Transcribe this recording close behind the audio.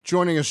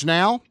joining us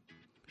now,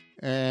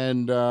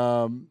 and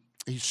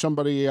he's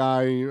somebody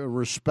I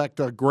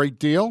respect a great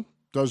deal,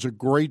 does a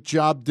great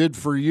job, did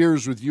for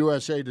years with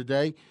USA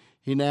Today.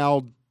 He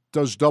now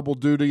does double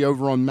duty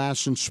over on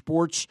MASN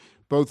Sports,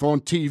 both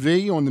on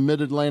TV, on the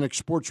Mid-Atlantic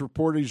Sports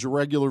Report. He's a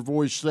regular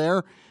voice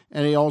there,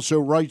 and he also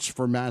writes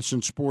for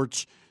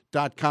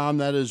MASNsports.com.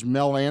 That is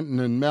Mel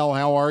Antonen. Mel,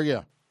 how are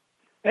you?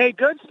 Hey,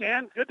 good,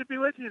 Stan. Good to be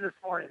with you this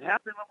morning.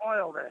 Happy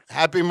Memorial Day.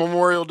 Happy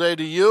Memorial Day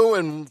to you,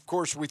 and, of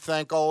course, we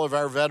thank all of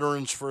our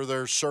veterans for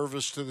their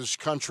service to this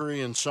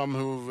country and some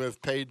who have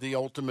paid the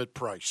ultimate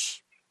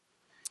price.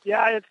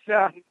 Yeah,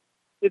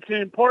 it's an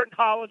important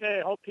holiday.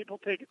 I hope people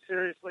take it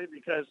seriously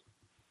because,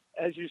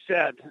 as you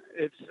said,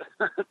 it's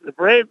the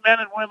brave men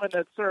and women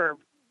that serve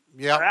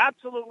are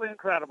absolutely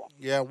incredible.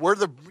 Yeah,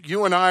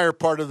 you and I are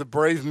part of the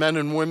brave men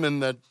and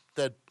women that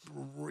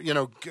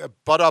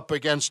butt up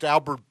against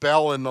Albert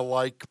Bell and the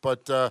like,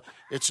 but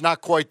it's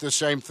not quite the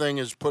same thing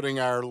as putting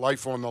our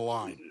life on the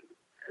line.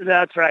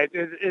 That's right.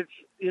 It's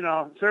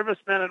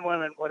servicemen and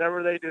women,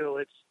 whatever they do,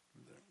 it's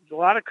a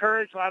lot of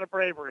courage, a lot of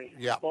bravery.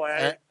 Yeah,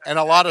 boy, and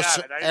a lot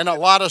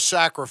of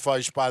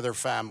sacrifice by their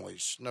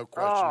families. No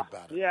question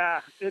about it.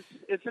 Yeah,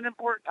 it's an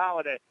important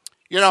holiday.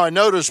 I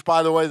noticed,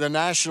 by the way, the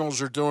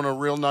Nationals are doing a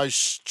real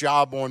nice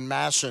job on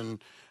MASN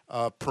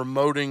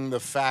promoting the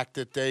fact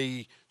that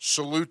they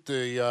salute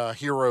the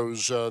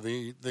heroes,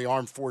 the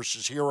Armed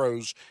Forces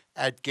heroes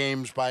at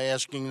games by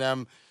asking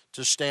them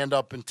to stand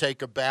up and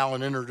take a bow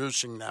and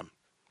introducing them.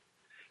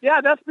 Yeah,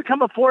 that's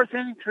become a fourth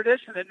inning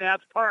tradition at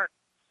Nats Park,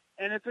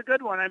 and it's a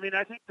good one. I mean,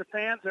 I think the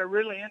fans are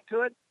really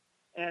into it,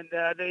 and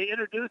they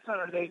introduce them,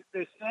 or they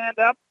stand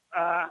up.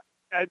 I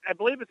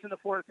believe it's in the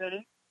fourth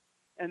inning,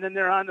 and then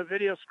they're on the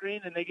video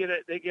screen, and they get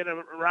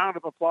a round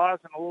of applause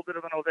and a little bit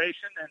of an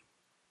ovation, and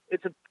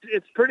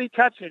it's pretty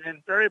touching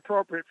and very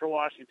appropriate for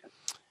Washington.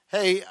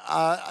 Hey,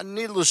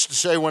 needless to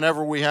say,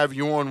 whenever we have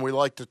you on, we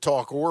like to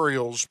talk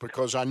Orioles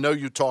because I know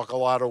you talk a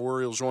lot of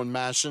Orioles on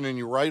MASN and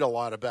you write a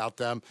lot about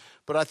them.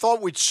 But I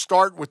thought we'd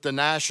start with the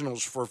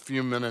Nationals for a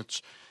few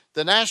minutes.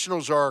 The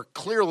Nationals are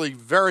clearly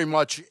very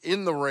much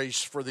in the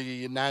race for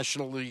the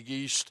National League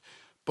East,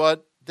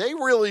 but they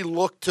really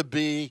look to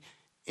be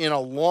in a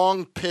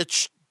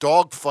long-pitch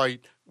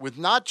dogfight with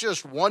not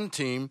just one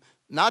team,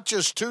 not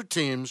just two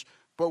teams,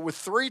 but with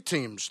three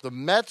teams, the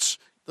Mets,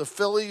 the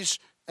Phillies,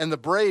 and the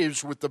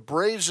Braves, with the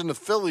Braves and the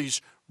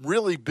Phillies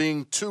really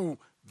being two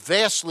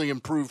vastly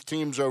improved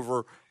teams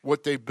over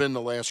what they've been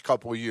the last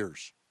couple of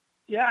years.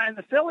 Yeah, and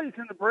the Phillies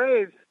and the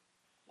Braves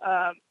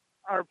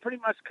are pretty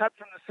much cut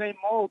from the same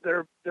mold.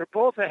 They're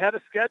both ahead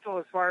of schedule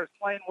as far as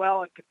playing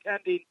well and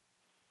contending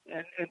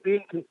and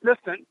being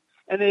consistent.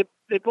 And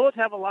they both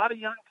have a lot of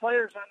young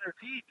players on their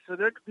team, so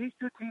these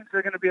two teams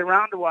are going to be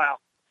around a while.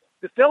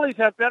 The Phillies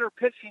have better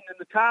pitching in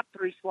the top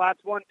three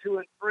slots, 1, 2,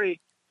 and 3,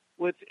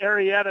 with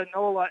Arrieta,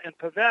 Nola, and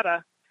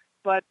Pivetta.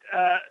 But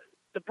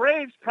the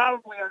Braves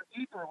probably are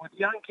deeper with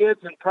young kids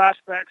and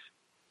prospects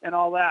and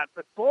all that.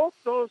 But both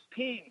those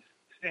teams,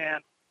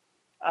 Stan,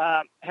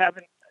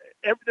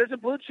 there's a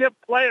blue-chip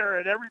player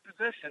at every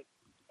position,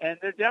 and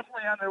they're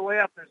definitely on their way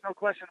up. There's no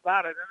question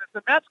about it. And if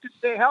the Mets could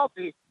stay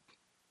healthy,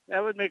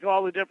 that would make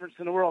all the difference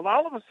in the world.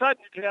 All of a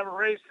sudden, you could have a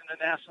race in the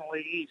National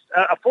League East,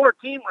 a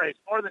four-team race,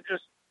 more than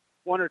just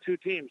one or two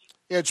teams.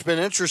 Yeah, it's been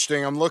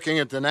interesting. I'm looking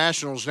at the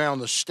Nationals now in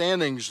the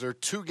standings. They're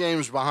 2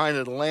 games behind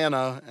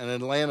Atlanta, and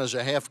Atlanta's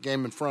a half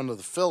game in front of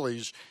the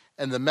Phillies,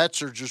 and the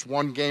Mets are just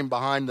 1 game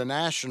behind the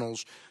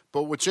Nationals.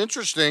 But what's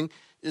interesting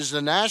is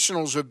the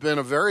Nationals have been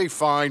a very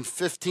fine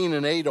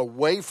 15-8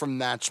 away from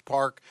Nats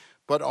Park,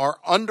 but are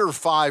under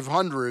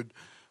 500,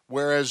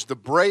 whereas the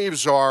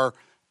Braves are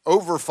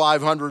over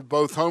 500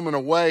 both home and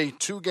away,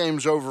 2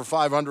 games over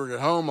 500 at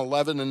home,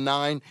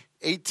 11-9,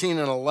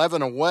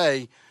 18-11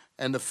 away.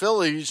 And the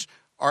Phillies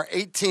are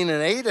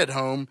 18-8 at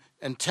home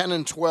and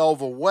 10-12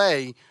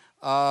 away.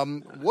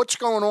 What's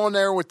going on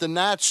there with the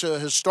Nats?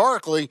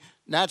 Historically,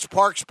 Nats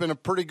Park's been a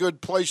pretty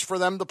good place for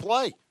them to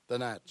play, the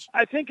Nats.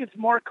 I think it's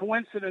more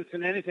coincidence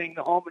than anything.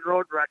 The home and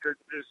road record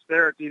is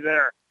there.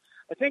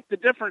 I think the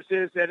difference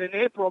is that in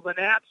April, the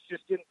Nats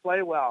just didn't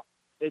play well.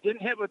 They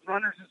didn't hit with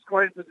runners in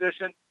scoring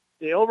position.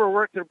 They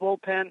overworked their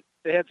bullpen.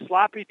 They had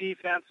sloppy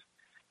defense.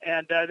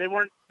 And they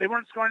weren't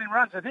scoring any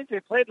runs. I think they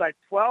played like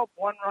 12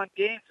 one-run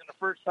games in the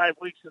first 5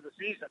 weeks of the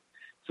season.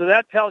 So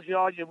that tells you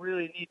all you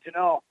really need to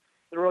know.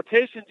 The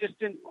rotation just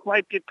didn't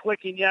quite get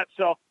clicking yet.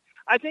 So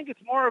I think it's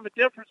more of a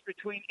difference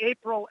between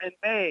April and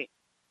May,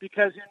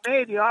 because in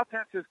May the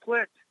offense has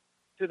clicked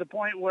to the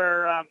point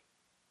where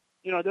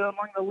they're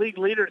among the league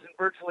leaders in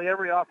virtually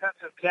every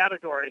offensive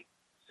category.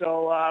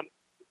 So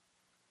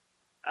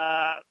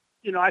I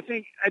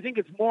think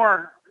it's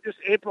more just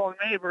April and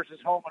May versus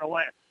home and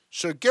away.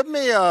 So give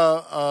me and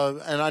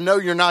I know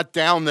you're not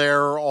down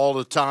there all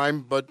the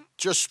time, but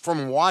just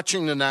from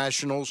watching the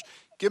Nationals,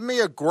 give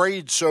me a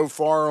grade so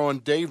far on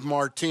Dave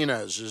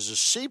Martinez. Is it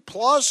C+?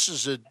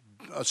 Is it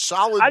a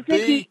solid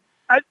B?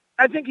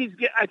 I think he's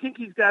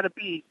got a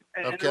B.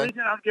 And the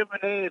reason I'm giving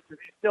an A is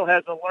because he still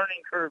has a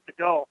learning curve to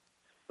go.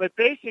 But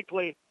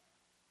basically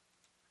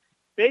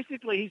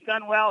he's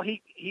done well.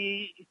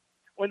 He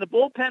when the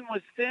bullpen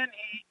was thin,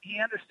 he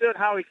understood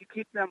how he could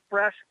keep them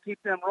fresh, keep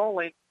them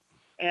rolling,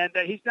 and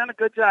he's done a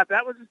good job.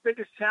 That was his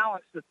biggest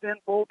challenge, the thin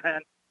bullpen,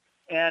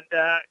 and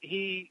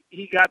he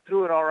got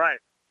through it all right.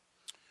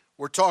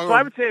 We're talking. So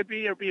I would say a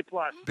B or B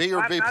plus. B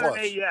or B not plus.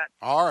 An A yet.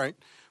 All right.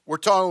 We're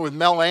talking with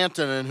Mel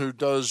Antonen, who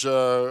does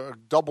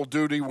double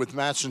duty with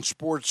MASN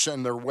Sports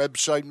and their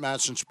website,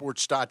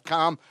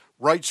 MASNsports.com,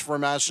 writes for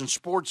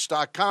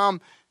MASNsports.com,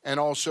 and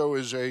also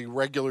is a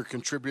regular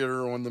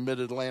contributor on the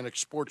Mid-Atlantic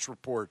Sports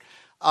Report.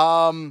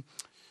 How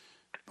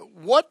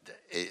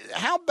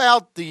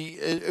about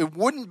it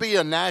wouldn't be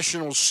a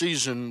national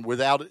season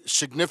without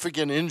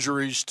significant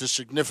injuries to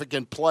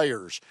significant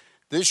players.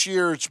 This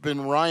year it's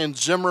been Ryan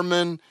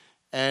Zimmerman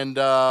and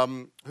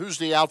who's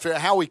the outfielder?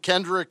 Howie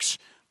Kendricks.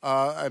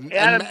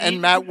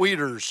 And Matt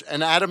Wieters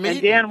and Adam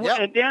Eaton.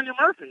 And Daniel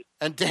Murphy.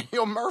 And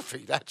Daniel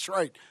Murphy, that's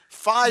right.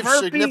 5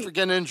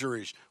 significant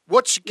injuries.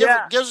 Give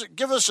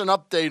us an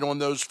update on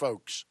those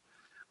folks.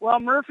 Well,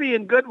 Murphy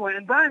and Goodwin,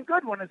 and Brian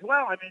Goodwin as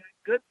well. I mean,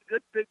 good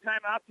big-time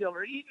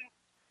outfielder. Eaton,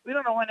 we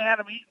don't know when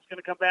Adam Eaton's going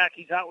to come back.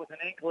 He's out with an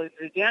ankle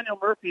injury. Daniel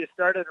Murphy has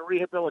started a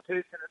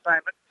rehabilitation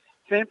assignment.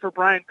 Same for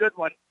Brian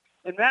Goodwin.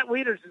 And Matt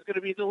Wieters is going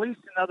to be at least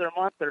another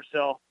month or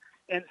so.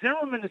 And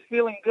Zimmerman is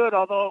feeling good,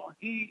 although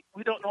we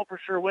don't know for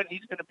sure when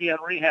he's going to be on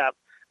rehab.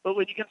 But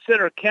when you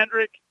consider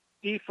Kendrick,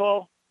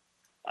 Defoe,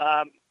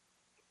 Matt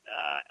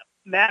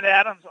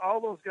Adams, all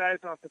those guys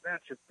off the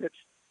bench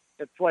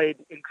have played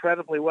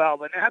incredibly well.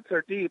 The Nats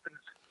are deep, and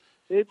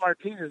Dave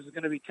Martinez is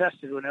going to be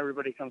tested when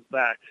everybody comes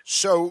back.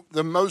 So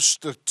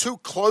the two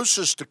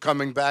closest to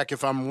coming back,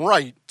 if I'm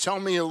right, tell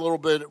me a little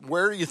bit,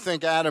 where do you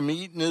think Adam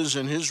Eaton is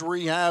in his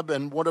rehab,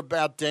 and what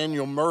about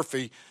Daniel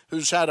Murphy,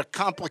 who's had a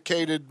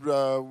complicated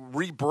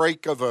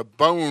re-break of a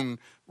bone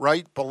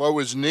right below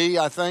his knee,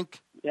 I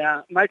think?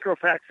 Yeah,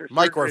 microfracture.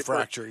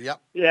 Microfracture,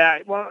 yep. Yeah,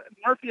 well,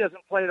 Murphy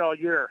hasn't played all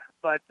year,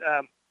 but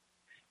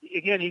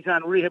again, he's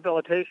on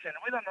rehabilitation.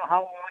 We don't know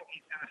how long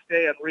he's going to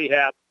stay on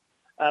rehab.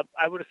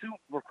 I would assume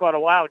for quite a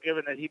while,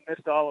 given that he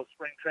missed all of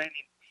spring training.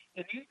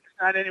 And he's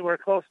not anywhere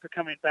close to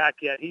coming back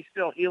yet. He's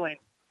still healing.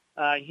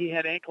 He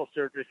had ankle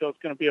surgery, so it's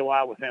going to be a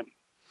while with him.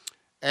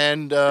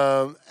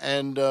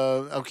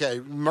 Okay,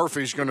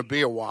 Murphy's going to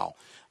be a while.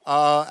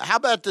 How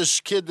about this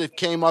kid that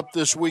came up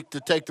this week to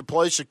take the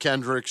place of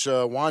Kendricks,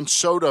 Juan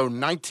Soto,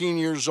 19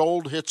 years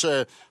old, hits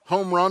a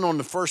home run on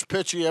the first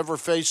pitch he ever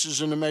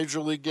faces in a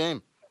major league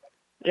game?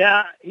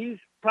 Yeah, he's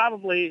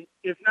probably,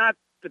 if not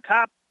the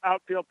top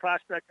outfield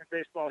prospect in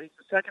baseball, he's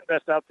the second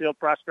best outfield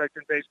prospect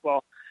in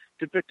baseball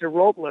to Victor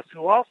Robles,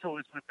 who also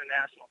is with the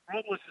Nationals.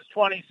 Robles is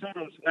 20,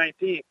 Soto's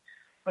 19.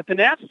 But the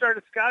Nats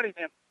started scouting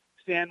him,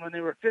 Stan, when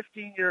they were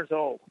 15 years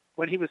old.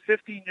 When he was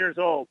 15 years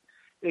old,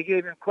 they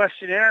gave him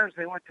questionnaires.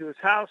 They went to his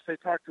house. They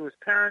talked to his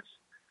parents.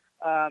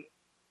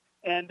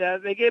 And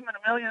they gave him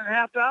 $1.5 million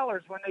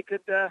when they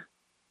could,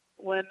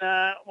 when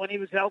he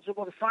was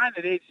eligible to sign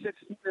at age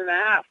 16 and a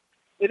half.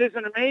 It is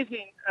an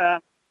amazing,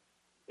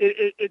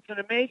 it's an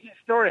amazing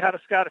story how to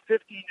scout a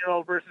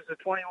 15-year-old versus a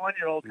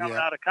 21-year-old coming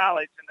out of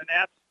college, and the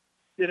Nats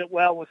did it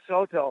well with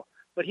Soto.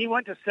 But he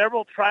went to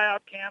several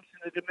tryout camps in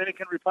the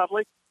Dominican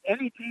Republic.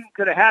 Any team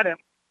could have had him,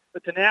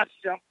 but the Nats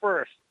jumped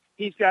first.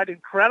 He's got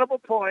incredible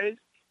poise.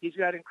 He's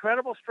got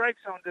incredible strike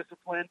zone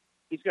discipline.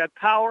 He's got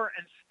power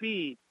and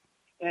speed.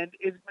 And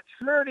his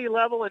maturity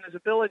level and his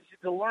ability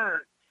to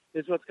learn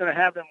is what's going to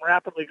have him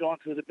rapidly going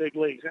through the big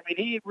leagues. I mean,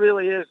 he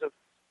really is a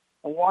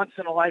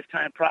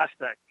once-in-a-lifetime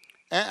prospect.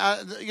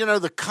 And,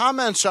 the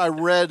comments I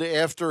read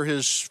after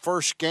his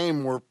first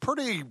game were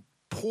pretty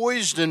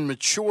poised and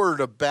matured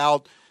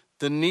about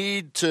the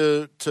need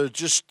to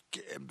just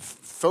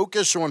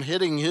focus on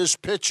hitting his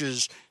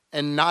pitches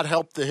and not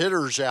help the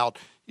hitters out.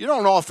 You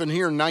don't often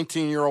hear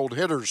 19-year-old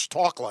hitters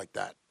talk like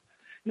that.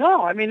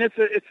 No, I mean, it's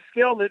a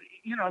skill that,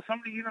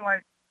 somebody even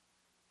like,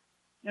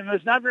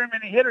 there's not very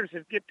many hitters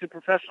that get to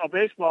professional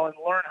baseball and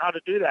learn how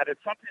to do that.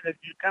 It's something that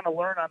you kind of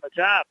learn on the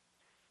job.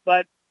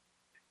 But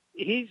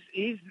he's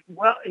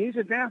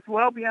advanced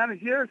well beyond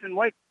his years. And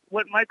like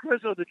what Mike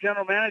Rizzo, the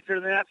general manager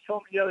of the Nats,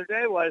 told me the other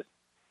day was,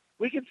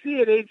 we could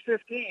see at age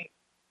 15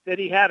 that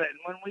he had it. And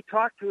when we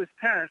talked to his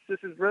parents,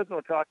 this is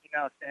Rizzo talking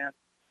now, Stan.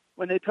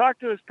 When they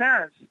talked to his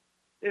parents,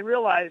 they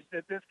realized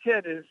that this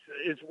kid is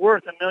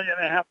worth $1.5 million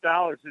at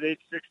age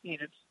 16.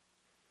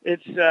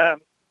 It's a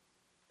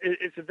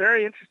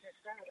very interesting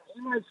story.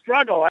 He might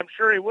struggle. I'm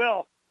sure he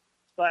will,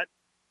 but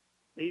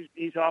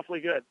he's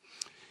awfully good.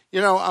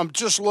 I'm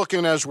just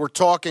looking as we're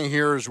talking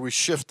here as we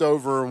shift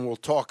over and we'll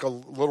talk a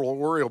little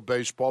Oriole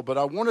baseball, but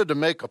I wanted to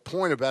make a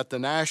point about the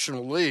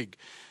National League.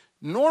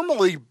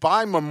 Normally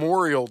by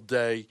Memorial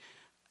Day,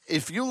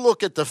 if you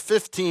look at the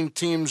 15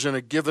 teams in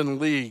a given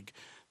league,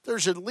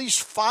 there's at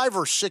least 5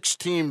 or 6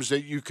 teams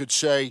that you could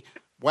say,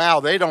 wow,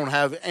 they don't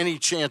have any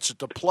chance at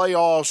the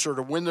playoffs or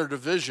to win their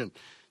division.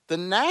 The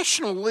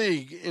National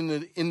League in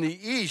the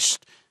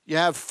East, you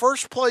have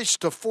first place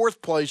to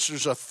fourth place.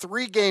 There's a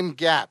 3-game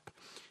gap.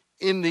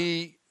 In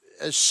the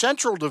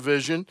Central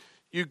Division,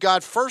 you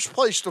got first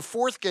place to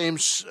fourth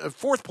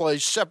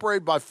place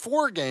separated by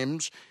 4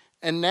 games,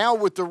 And now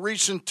with the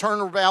recent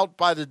turnabout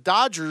by the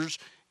Dodgers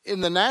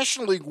in the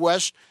National League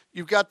West,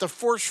 you've got the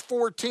first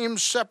four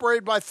teams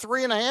separated by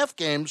 3.5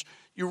 games.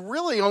 You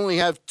really only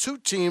have two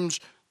teams,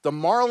 the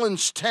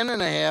Marlins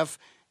 10.5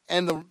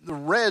 and the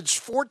Reds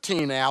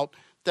 14 out,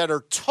 that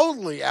are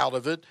totally out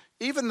of it.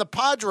 Even the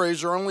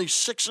Padres are only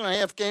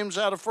 6.5 games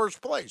out of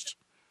first place.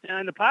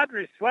 And the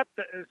Padres won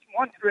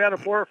 3 out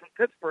of 4 from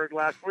Pittsburgh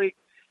last week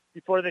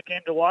before they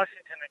came to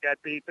Washington and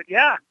got beat. But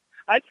yeah,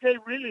 I'd say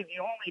really the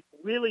only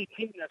really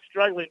team that's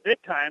struggling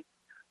big time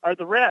are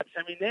the Reds.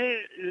 I mean,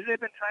 they've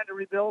been trying to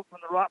rebuild from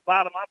the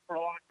bottom up for a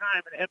long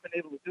time and haven't been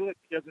able to do it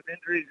because of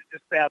injuries and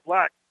just bad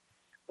luck.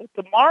 But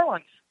the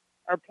Marlins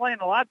are playing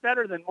a lot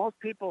better than most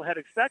people had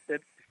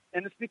expected,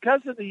 and it's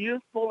because of the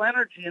youthful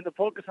energy and the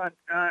focus on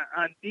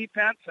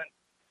defense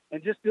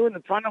and just doing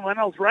the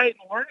fundamentals right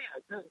and learning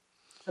it.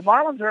 The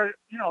Marlins are,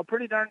 a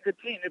pretty darn good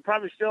team. They're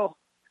probably still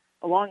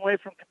a long way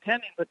from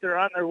contending, but they're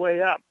on their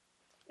way up.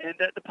 And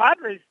the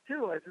Padres,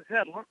 too, as I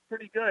said, look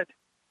pretty good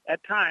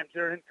at times.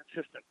 They're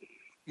inconsistent.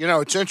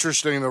 It's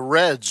interesting. The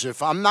Reds,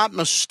 if I'm not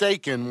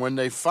mistaken, when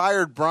they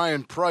fired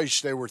Brian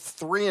Price, they were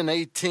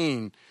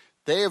 3-18.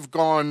 They have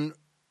gone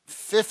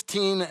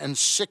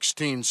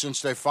 15-16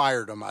 since they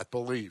fired him, I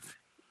believe.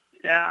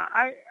 Yeah,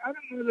 I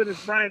don't know that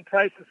it's Brian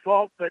Price's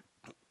fault, but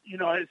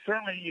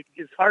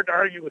it's hard to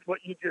argue with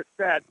what you just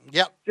said.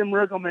 Yep. Jim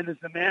Riggleman is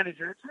the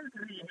manager.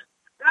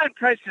 Brian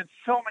Price had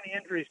so many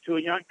injuries to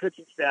a young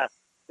pitching staff.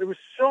 There were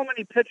so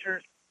many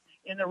pitchers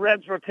in the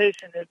Reds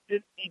rotation that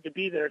didn't need to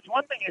be there. It's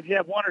one thing if you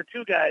have 1 or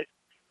 2 guys,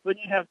 but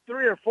you have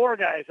 3 or 4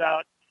 guys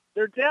out.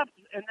 Their depth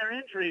and their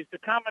injuries, the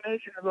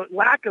combination of the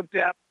lack of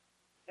depth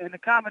and the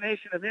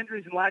combination of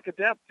injuries and lack of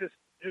depth just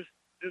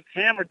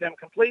hammered them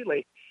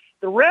completely.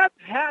 The Reds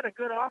had a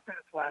good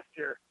offense last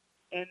year,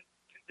 and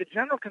the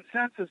general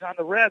consensus on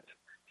the Reds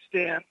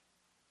stand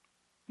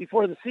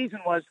before the season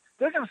was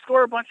they're going to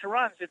score a bunch of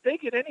runs. If they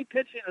get any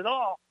pitching at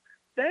all,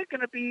 they're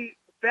going to be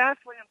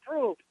vastly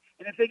improved.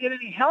 And if they get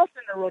any health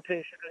in their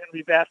rotation, they're going to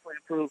be vastly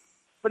improved.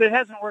 But it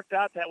hasn't worked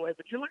out that way.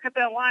 But you look at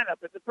that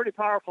lineup, it's a pretty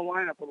powerful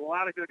lineup with a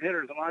lot of good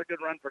hitters, a lot of good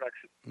run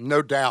production.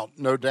 No doubt,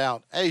 no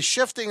doubt. Hey,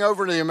 shifting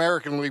over to the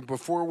American League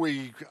before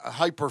we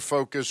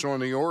hyper-focus on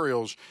the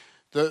Orioles,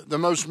 the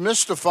most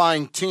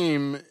mystifying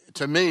team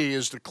to me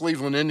is the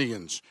Cleveland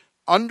Indians.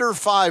 Under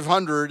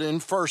 500 in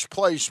first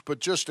place, but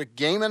just a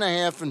game and a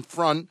half in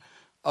front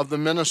of the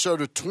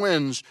Minnesota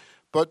Twins.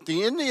 But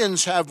the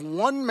Indians have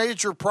one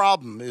major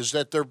problem, is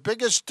that their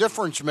biggest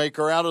difference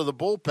maker out of the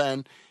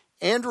bullpen,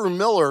 Andrew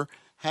Miller,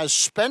 has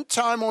spent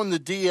time on the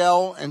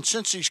DL, and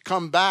since he's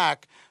come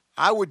back,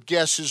 I would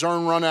guess his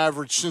earned run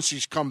average since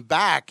he's come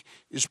back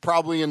is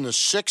probably in the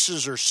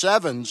 6s or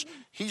 7s.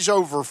 He's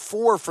over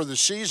 4 for the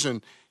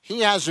season.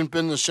 He hasn't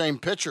been the same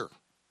pitcher.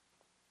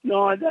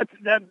 No,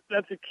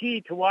 that's a key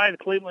to why the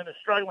Cleveland is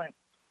struggling.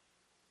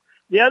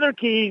 The other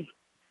keys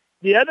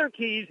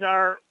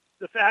are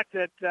the fact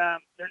that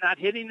they're not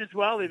hitting as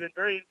well. They've been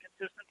very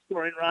inconsistent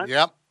scoring runs.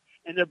 Yep.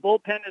 And their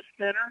bullpen is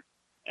thinner,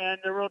 and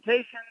the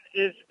rotation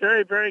is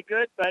very, very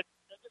good, but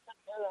they just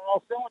haven't hit on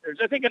all cylinders.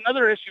 I think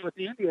another issue with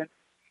the Indians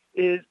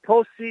is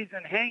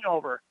postseason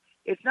hangover.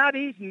 It's not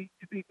easy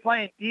to be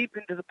playing deep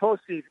into the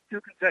postseason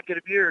 2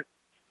 consecutive years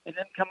and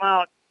then come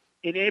out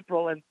in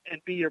April and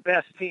be your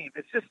best team.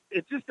 It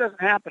just doesn't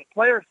happen.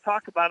 Players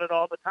talk about it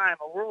all the time,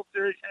 a World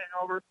Series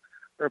hangover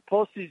or a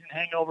postseason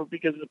hangover,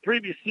 because the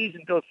previous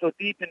season goes so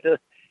deep into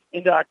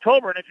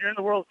October. And if you're in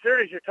the World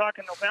Series, you're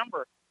talking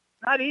November.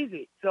 Not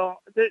easy. So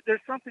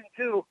there's something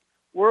to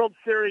World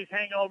Series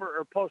hangover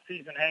or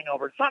postseason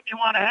hangover. It's something you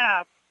want to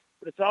have,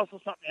 but it's also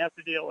something you have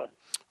to deal with.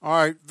 All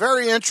right.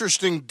 Very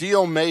interesting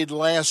deal made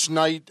last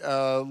night,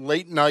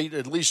 late night,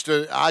 at least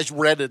I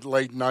read it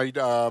late night,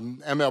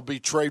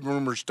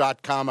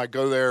 MLBTradeRumors.com. I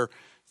go there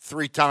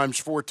 4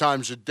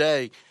 times a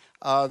day.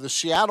 The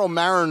Seattle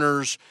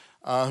Mariners,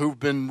 who've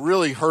been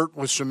really hurt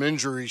with some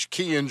injuries,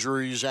 key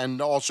injuries,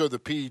 and also the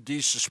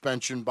PED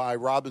suspension by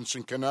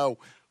Robinson Cano,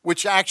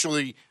 which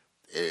actually,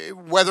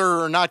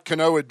 whether or not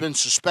Cano had been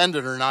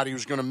suspended or not, he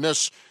was going to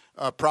miss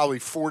probably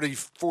 40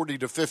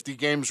 to 50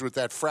 games with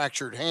that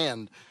fractured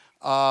hand.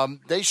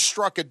 They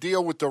struck a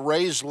deal with the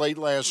Rays late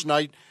last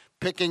night,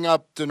 picking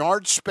up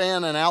Denard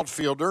Span, an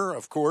outfielder,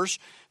 of course,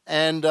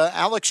 and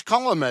Alex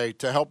Colomé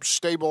to help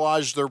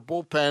stabilize their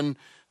bullpen,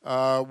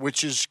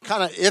 which is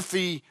kind of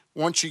iffy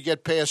once you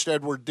get past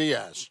Edward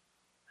Diaz.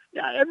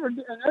 Yeah, Edward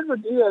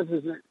Diaz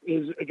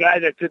is a guy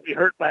that could be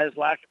hurt by his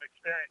lack of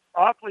experience.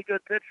 Awfully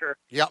good pitcher.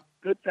 Yep.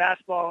 Good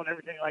fastball and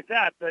everything like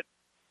that. But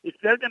if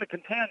they're going to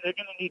contend, they're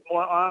going to need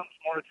more arms,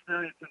 more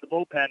experience in the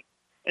bullpen.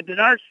 And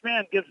Denard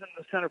Span gives them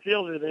the center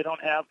fielder they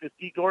don't have, because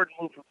D. Gordon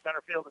moved from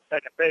center field to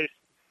second base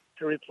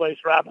to replace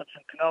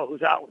Robinson Cano,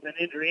 who's out with an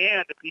injury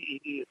and a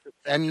PED.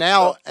 And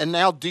now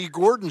D.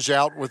 Gordon's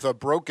out with a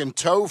broken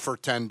toe for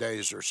 10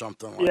 days or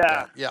something like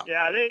that. Yeah.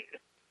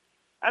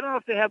 I don't know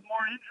if they have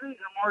more injuries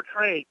or more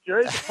trades.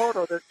 Jerry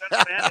Dipoto, their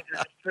general manager,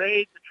 just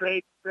trade.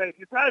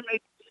 You probably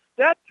made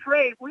that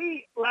trade.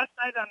 We last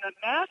night on the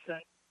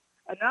MASN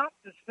announced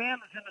that Span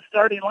was in the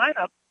starting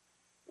lineup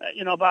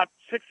about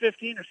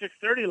 6:15 or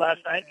 6:30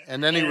 last night.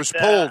 And then he was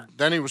pulled.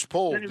 Then he was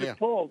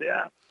pulled,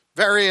 yeah.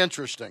 Very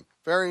interesting.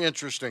 Very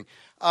interesting.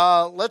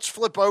 Let's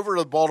flip over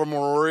to the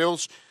Baltimore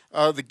Orioles.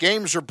 The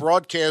games are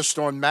broadcast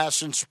on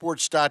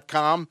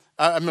MASNsports.com.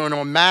 On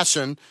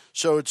MASN,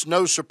 so it's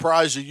no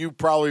surprise that you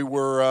probably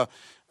were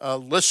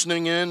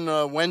listening in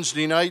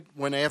Wednesday night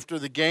when after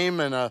the game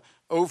and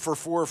 0 for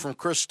 4 from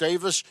Chris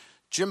Davis.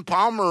 Jim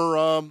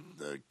Palmer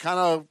kind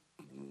of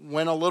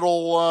went a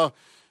little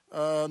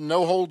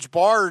no holds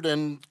barred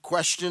and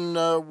questioned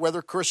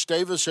whether Chris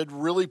Davis had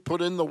really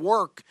put in the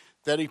work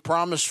that he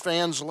promised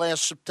fans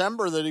last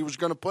September that he was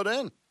going to put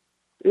in.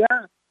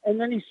 Yeah, and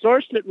then he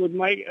sourced it with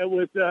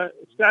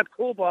Scott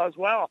Coolbaugh as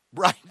well.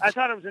 Right. I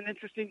thought it was an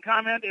interesting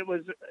comment. It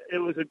was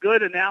a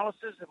good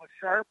analysis. It was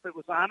sharp. It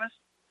was honest.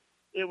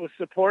 It was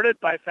supported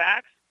by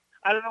facts.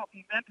 I don't know if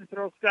he meant to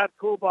throw Scott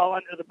Coolbaugh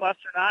under the bus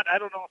or not. I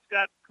don't know if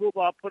Scott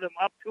Coolbaugh put him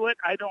up to it.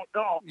 I don't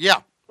know.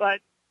 Yeah. But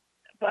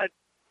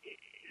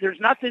there's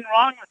nothing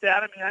wrong with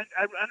that. I mean,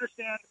 I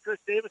understand Chris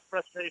Davis'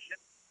 frustration.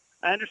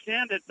 I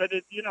understand it, but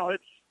it's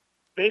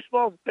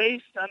baseball's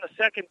based on a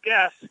second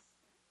guess,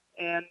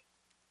 and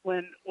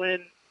when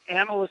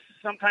analysts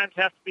sometimes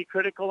have to be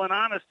critical and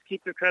honest to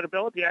keep their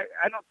credibility, I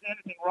don't see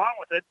anything wrong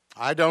with it.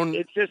 I don't.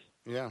 It's just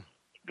yeah.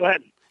 Go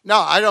ahead. No,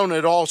 I don't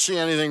at all see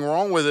anything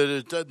wrong with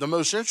it. The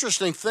most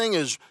interesting thing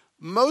is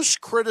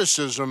most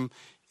criticism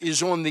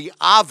is on the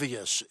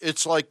obvious.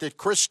 It's like that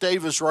Chris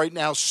Davis right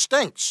now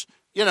stinks.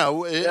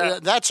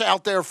 That's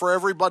out there for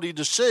everybody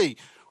to see.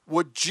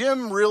 What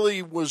Jim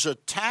really was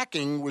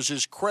attacking was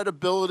his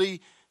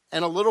credibility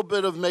and a little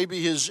bit of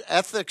maybe his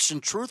ethics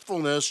and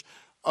truthfulness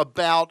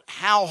about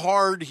how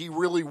hard he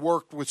really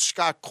worked with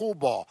Scott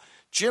Coolbaugh.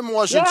 Jim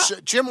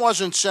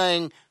wasn't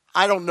saying,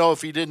 I don't know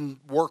if he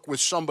didn't work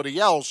with somebody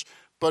else,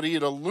 but he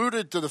had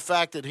alluded to the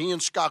fact that he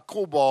and Scott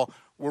Coolbaugh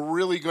were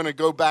really going to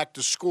go back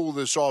to school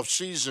this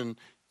offseason,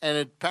 and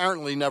it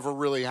apparently never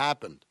really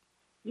happened.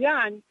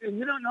 Yeah, and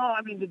you don't know.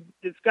 I mean,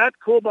 did Scott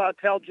Coolbaugh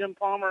tell Jim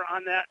Palmer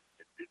on that?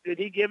 Did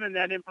he give him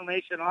that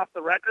information off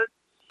the record?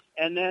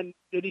 And then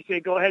did he say,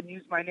 go ahead and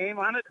use my name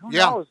on it? Who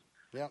knows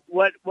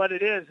what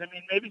it is? I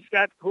mean, maybe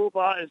Scott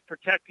Coolbaugh is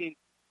protecting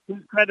his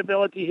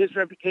credibility, his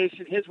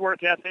reputation, his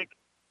work ethic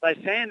by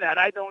saying that.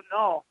 I don't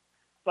know.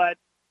 But,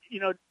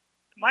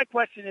 my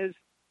question is,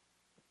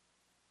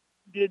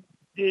 did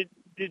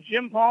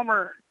Jim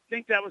Palmer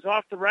think that was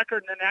off the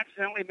record and then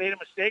accidentally made a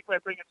mistake by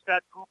bringing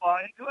Scott Coolbaugh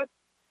into it?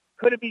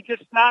 Could it be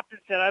just stopped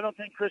and said, I don't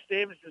think Chris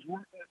Davis is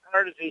working as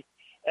hard as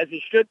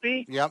he should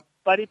be? Yep.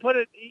 But he put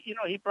it,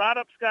 he brought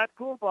up Scott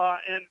Coolbaugh,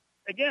 and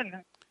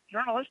again,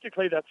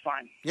 journalistically, that's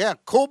fine. Yeah,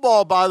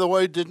 Coolbaugh, by the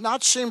way, did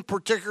not seem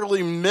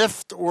particularly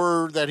miffed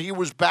or that he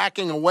was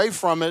backing away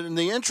from it. And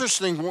the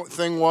interesting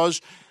thing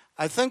was,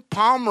 I think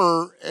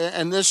Palmer,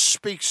 and this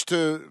speaks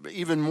to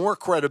even more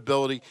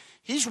credibility,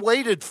 he's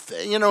waited,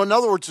 in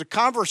other words, the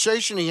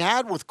conversation he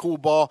had with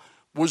Coolbaugh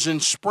was in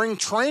spring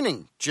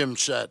training, Jim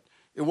said.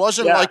 It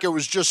wasn't like it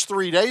was just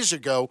 3 days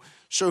ago.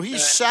 So he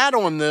sat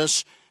on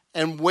this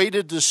and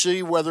waited to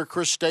see whether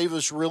Chris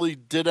Davis really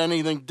did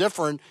anything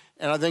different.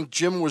 And I think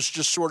Jim was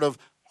just sort of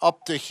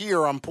up to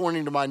here, I'm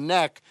pointing to my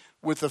neck,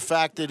 with the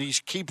fact that he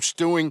keeps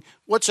doing,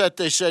 what's that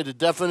they say, the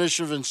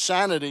definition of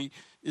insanity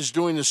is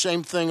doing the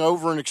same thing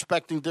over and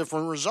expecting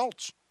different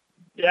results.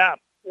 Yeah.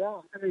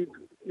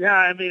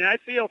 I mean, I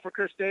feel for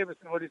Chris Davis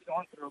and what he's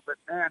going through, but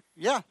man.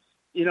 Yeah.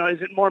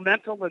 Is it more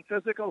mental than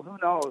physical? Who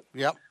knows?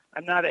 Yep.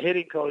 I'm not a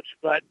hitting coach,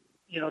 but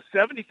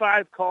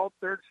 75 called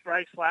third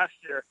strikes last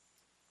year,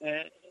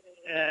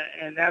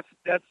 and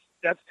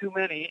that's too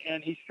many.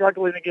 And he's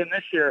struggling again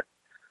this year.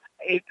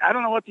 I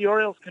don't know what the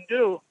Orioles can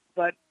do,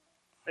 but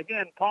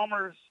again,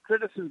 Palmer's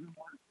criticism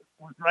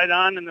was right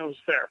on, and it was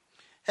fair.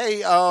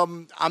 Hey,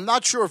 I'm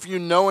not sure if you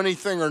know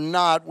anything or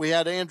not. We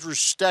had Andrew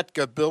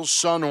Stetka, Bill's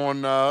son,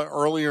 on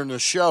earlier in the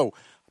show.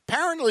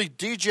 Apparently,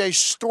 DJ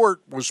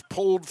Stewart was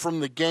pulled from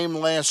the game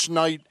last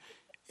night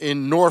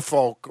in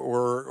Norfolk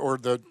or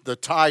the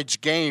Tides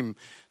game.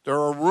 There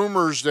are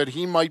rumors that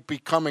he might be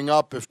coming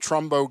up if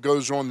Trumbo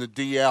goes on the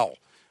DL.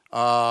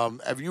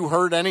 Have you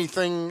heard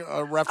anything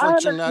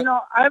referencing that?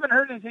 I haven't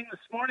heard anything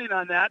this morning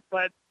on that,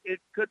 but it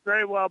could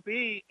very well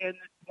be, and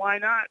why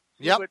not?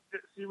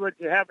 See what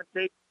you have to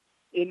take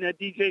in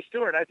DJ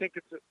Stewart. I think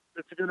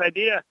it's a good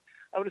idea.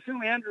 I would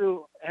assume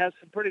Andrew has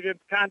some pretty good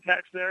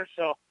contacts there,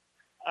 so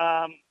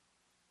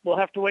we'll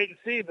have to wait and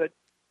see, but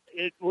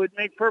it would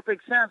make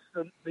perfect sense.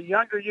 The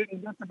younger you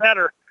can get, the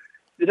better.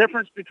 The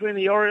difference between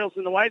the Orioles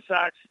and the White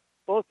Sox,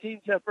 both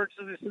teams have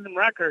virtually the same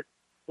record.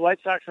 The White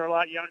Sox are a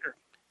lot younger.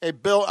 Hey,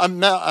 Bill,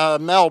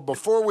 Mel,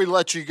 before we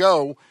let you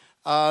go,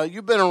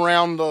 you've been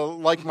around,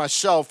 like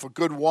myself, a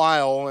good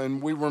while,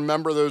 and we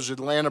remember those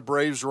Atlanta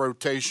Braves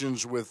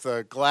rotations with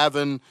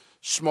Glavine,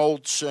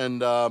 Smoltz,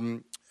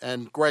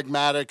 and Greg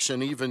Maddux,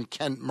 and even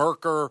Kent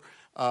Merker,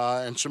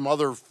 and some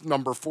other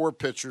number 4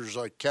 pitchers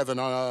like Kevin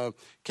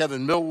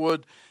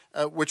Millwood,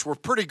 which were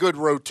pretty good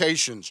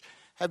rotations.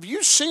 Have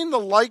you seen the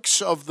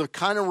likes of the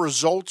kind of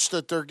results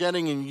that they're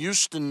getting in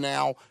Houston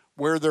now,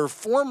 where their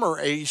former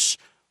ace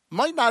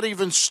might not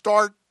even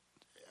start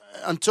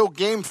until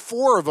Game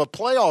 4 of a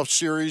playoff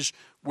series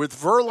with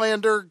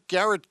Verlander,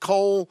 Garrett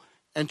Cole,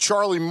 and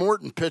Charlie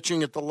Morton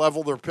pitching at the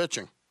level they're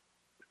pitching.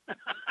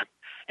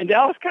 And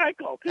Dallas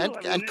Keuchel, too.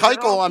 And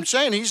Keuchel, I'm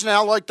saying, he's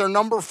now like their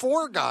number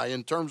 4 guy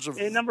in terms of...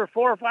 A number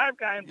 4 or 5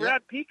 guy. And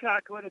Brad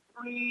Peacock, who had a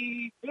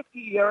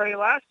 3.50 ERA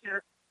last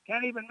year,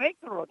 can't even make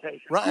the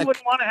rotation. Right. Who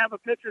wouldn't want to have a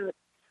pitcher?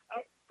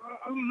 I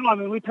don't know. I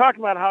mean, we talk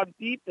about how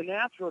deep the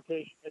Nats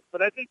rotation is,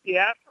 but I think the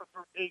Astros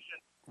rotation,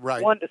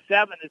 1 to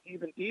 7, is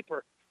even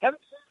deeper.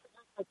 Haven't seen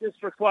something like this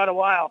for quite a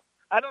while.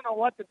 I don't know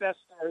what the best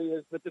story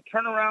is, but the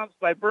turnarounds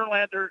by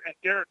Verlander and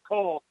Garrett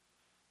Cole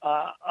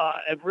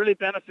have really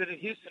benefited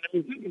Houston. I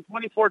mean, in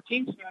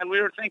 2014,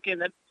 we were thinking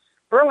that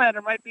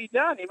Verlander might be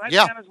done. He might be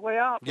on his way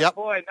out, but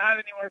boy, not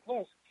anywhere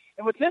close.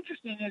 And what's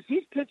interesting is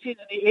he's pitching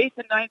in the 8th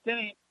and 9th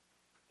inning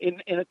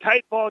in a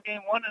tight ball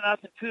game, 1-0,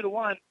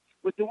 2-1,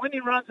 with the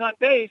winning runs on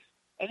base,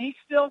 and he's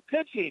still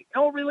pitching.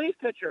 No relief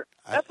pitcher.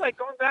 That's like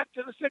going back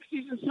to the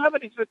 60s and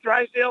 70s with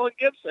Drysdale and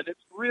Gibson.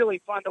 It's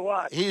really fun to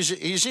watch.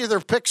 He's either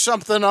picked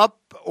something up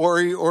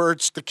or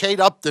it's the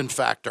Kate Upton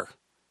factor.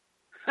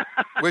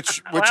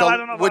 Which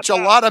a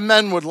lot of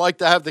men would like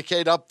to have the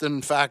Kate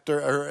Upton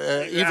factor, or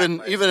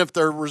exactly. even if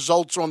their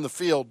results on the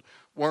field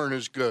weren't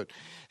as good.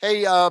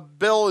 Hey,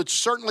 Bill, it's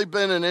certainly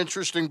been an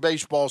interesting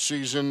baseball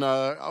season.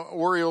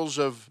 Orioles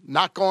have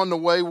not gone the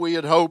way we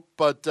had hoped,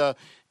 but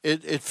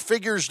it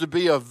figures to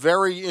be a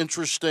very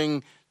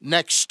interesting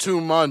next 2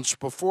 months.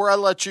 Before I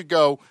let you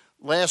go,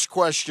 last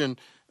question.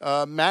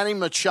 Manny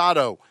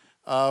Machado,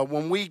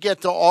 when we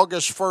get to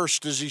August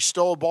 1st, is he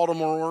still a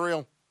Baltimore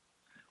Oriole?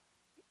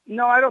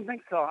 No, I don't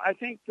think so. I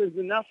think there's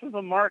enough of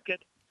a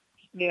market,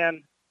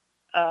 man,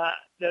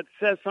 that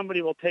says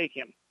somebody will take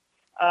him.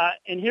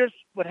 And here's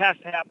what has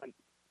to happen.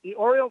 The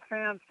Orioles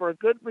fans, for a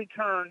good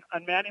return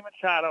on Manny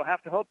Machado,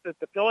 have to hope that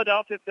the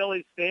Philadelphia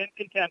Phillies stay in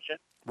contention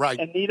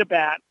and need a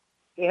bat.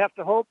 They have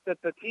to hope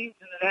that the teams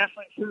in the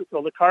National League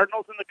Central, the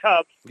Cardinals and the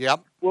Cubs,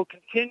 will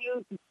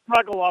continue to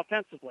struggle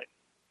offensively.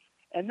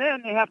 And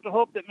then they have to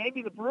hope that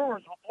maybe the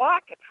Brewers will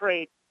block a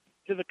trade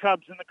to the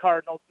Cubs and the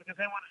Cardinals because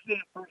they want to stay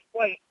in first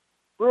place.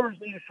 Brewers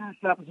need a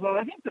shortstop as well.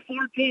 I think the 4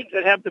 teams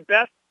that have the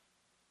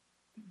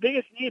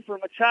biggest need for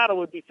Machado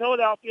would be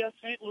Philadelphia,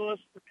 St. Louis,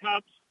 the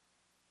Cubs,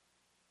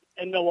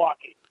 and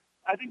Milwaukee.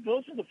 I think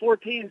those are the 4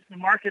 teams the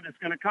market is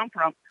going to come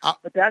from,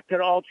 but that could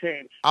all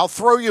change. I'll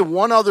throw you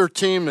one other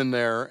team in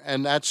there,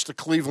 and that's the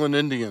Cleveland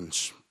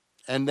Indians.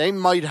 And they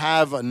might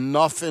have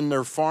enough in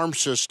their farm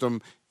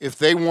system if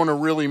they want to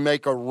really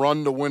make a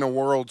run to win a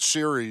World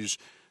Series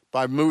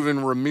by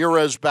moving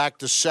Ramirez back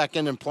to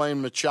second and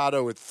playing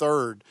Machado at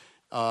third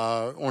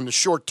on the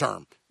short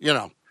term,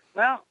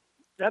 Well,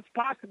 that's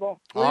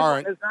possible.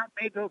 Cleveland has not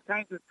made those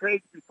kinds of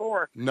trades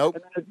before. Nope.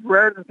 And it's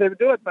rare that they would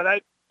do it,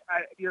 but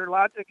your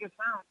logic is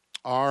sound.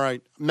 All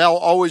right. Mel,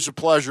 always a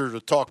pleasure to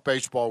talk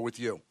baseball with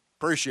you.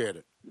 Appreciate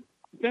it.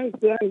 Thanks,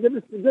 Dan.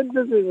 Good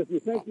visiting with you.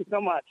 Thank you so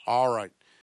much. All right.